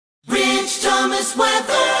Thomas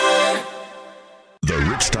Weather. The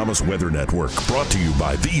Rich Thomas Weather Network, brought to you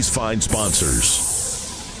by these fine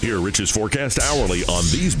sponsors. Hear Rich's forecast hourly on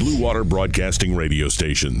these Blue Water Broadcasting radio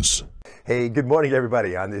stations. Hey, good morning,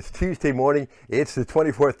 everybody. On this Tuesday morning, it's the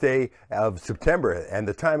 24th day of September, and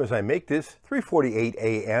the time as I make this, 3:48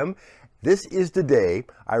 a.m. This is the day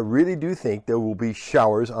I really do think there will be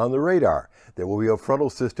showers on the radar. There will be a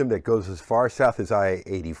frontal system that goes as far south as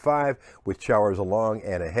I-85 with showers along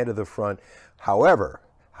and ahead of the front. However,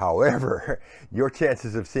 your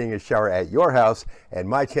chances of seeing a shower at your house and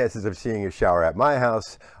my chances of seeing a shower at my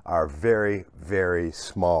house are very, very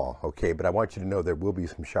small, okay? But I want you to know there will be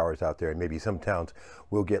some showers out there, and maybe some towns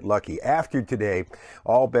will get lucky. After today,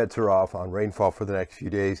 all bets are off on rainfall for the next few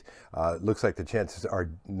days. Looks like the chances are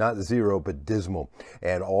not zero, but dismal.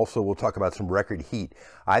 And also, we'll talk about some record heat.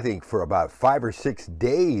 I think for about 5 or 6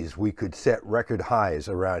 days, we could set record highs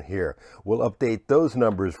around here. We'll update those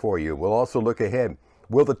numbers for you. We'll also look ahead.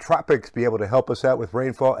 Will the tropics be able to help us out with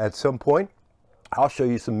rainfall at some point? I'll show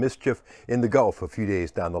you some mischief in the Gulf a few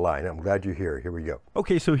days down the line. I'm glad you're here. Here we go.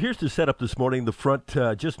 Okay, so here's the setup this morning. The front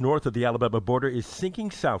just north of the Alabama border is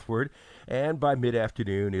sinking southward, and by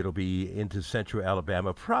mid-afternoon it'll be into central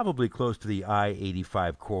Alabama, probably close to the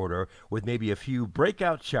I-85 corridor, with maybe a few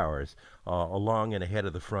breakout showers along and ahead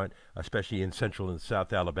of the front, especially in central and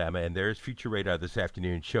south Alabama. And there's future radar this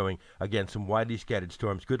afternoon showing, again, some widely scattered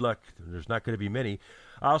storms. Good luck. There's not going to be many.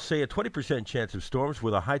 I'll say a 20% chance of storms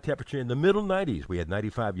with a high temperature in the middle 90s. We had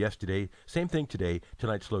 95 yesterday. Same thing today.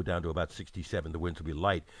 Tonight slowed down to about 67. The winds will be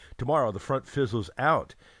light. Tomorrow, the front fizzles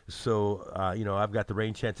out. So, I've got the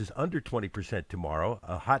rain chances under 20% tomorrow.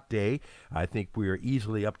 A hot day. I think we're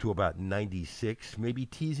easily up to about 96. Maybe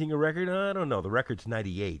teasing a record. I don't know. The record's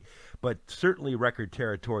 98. But certainly record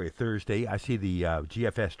territory Thursday. I see the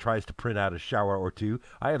GFS tries to print out a shower or two.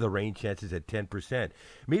 I have the rain chances at 10%.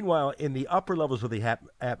 Meanwhile, in the upper levels of the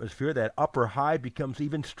atmosphere, that upper high becomes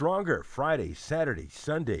even stronger Friday, Saturday,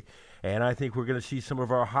 Sunday. And I think we're going to see some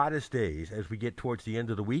of our hottest days as we get towards the end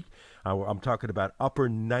of the week. I'm talking about upper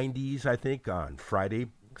 90s, I think, on Friday,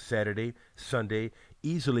 Saturday, Sunday,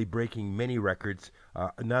 easily breaking many records,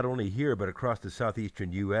 not only here but across the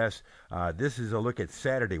southeastern U.S. This is a look at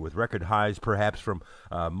Saturday with record highs perhaps from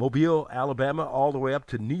Mobile, Alabama, all the way up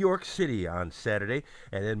to New York City on Saturday,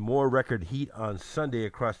 and then more record heat on Sunday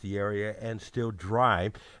across the area and still dry.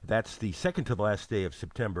 That's the second to the last day of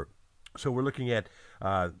September. So we're looking at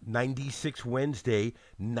 96 Wednesday,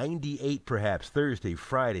 98 perhaps Thursday,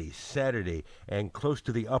 Friday, Saturday, and close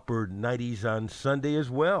to the upper 90s on Sunday as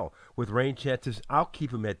well. With rain chances, I'll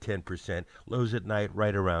keep them at 10%. Lows at night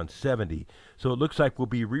right around 70. So it looks like we'll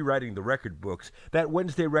be rewriting the record books. That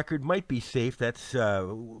Wednesday record might be safe. That's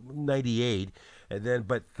 98. And then,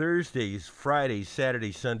 but Thursdays, Fridays,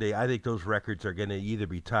 Saturday, Sunday, I think those records are going to either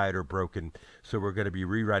be tied or broken. So we're going to be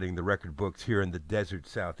rewriting the record books here in the desert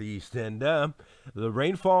southeast. And the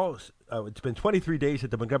rainfall, it's been 23 days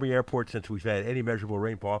at the Montgomery Airport since we've had any measurable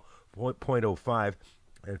rainfall, 0.05.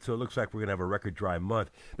 And so it looks like we're going to have a record dry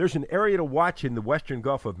month. There's an area to watch in the western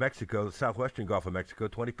Gulf of Mexico, the southwestern Gulf of Mexico,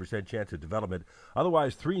 20% chance of development.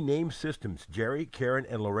 Otherwise, 3 named systems, Jerry, Karen,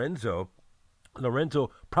 and Lorenzo. Lorenzo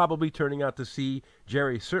probably turning out to sea.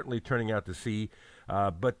 Jerry certainly turning out to sea.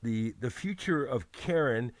 But the future of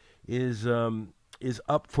Karen is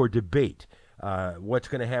up for debate. What's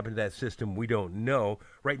going to happen to that system, we don't know.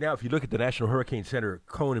 Right now, if you look at the National Hurricane Center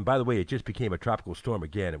cone, and by the way, it just became a tropical storm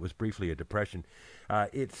again. It was briefly a depression.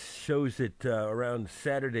 It shows it around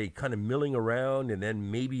Saturday kind of milling around and then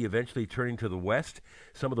maybe eventually turning to the west.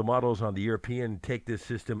 Some of the models on the European take this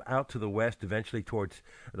system out to the west, eventually towards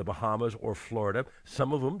the Bahamas or Florida.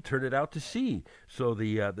 Some of them turn it out to sea. So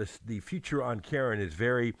the future on Karen is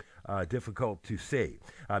very difficult to say.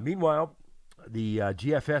 Meanwhile, the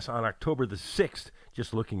GFS on October the 6th,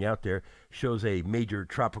 just looking out there, shows a major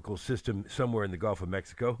tropical system somewhere in the Gulf of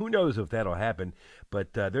Mexico. Who knows if that'll happen,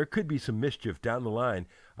 but there could be some mischief down the line,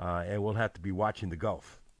 and we'll have to be watching the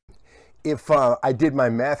Gulf. If I did my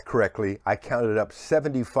math correctly, I counted up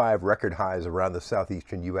 75 record highs around the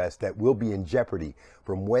southeastern U.S. that will be in jeopardy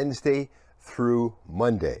from Wednesday through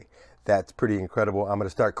Monday. That's pretty incredible. I'm going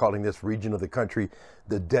to start calling this region of the country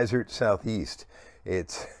the desert southeast.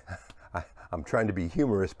 I'm trying to be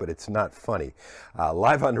humorous, but it's not funny.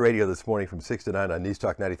 Live on the radio this morning from 6 to 9 on News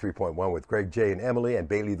Talk 93.1 with Greg, Jay, and Emily, and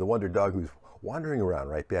Bailey the Wonder Dog, who's wandering around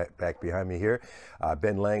right back behind me here.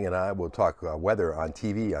 Ben Lang and I will talk weather on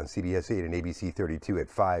TV on CBS 8 and ABC 32 at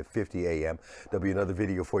 5:50 a.m. There'll be another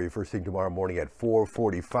video for you first thing tomorrow morning at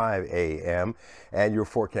 4:45 a.m. And your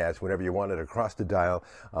forecast whenever you want it across the dial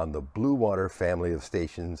on the Blue Water family of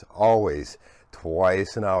stations, always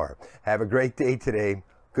twice an hour. Have a great day today.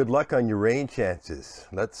 Good luck on your rain chances.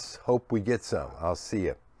 Let's hope we get some. I'll see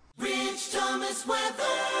you. Rich Thomas weather.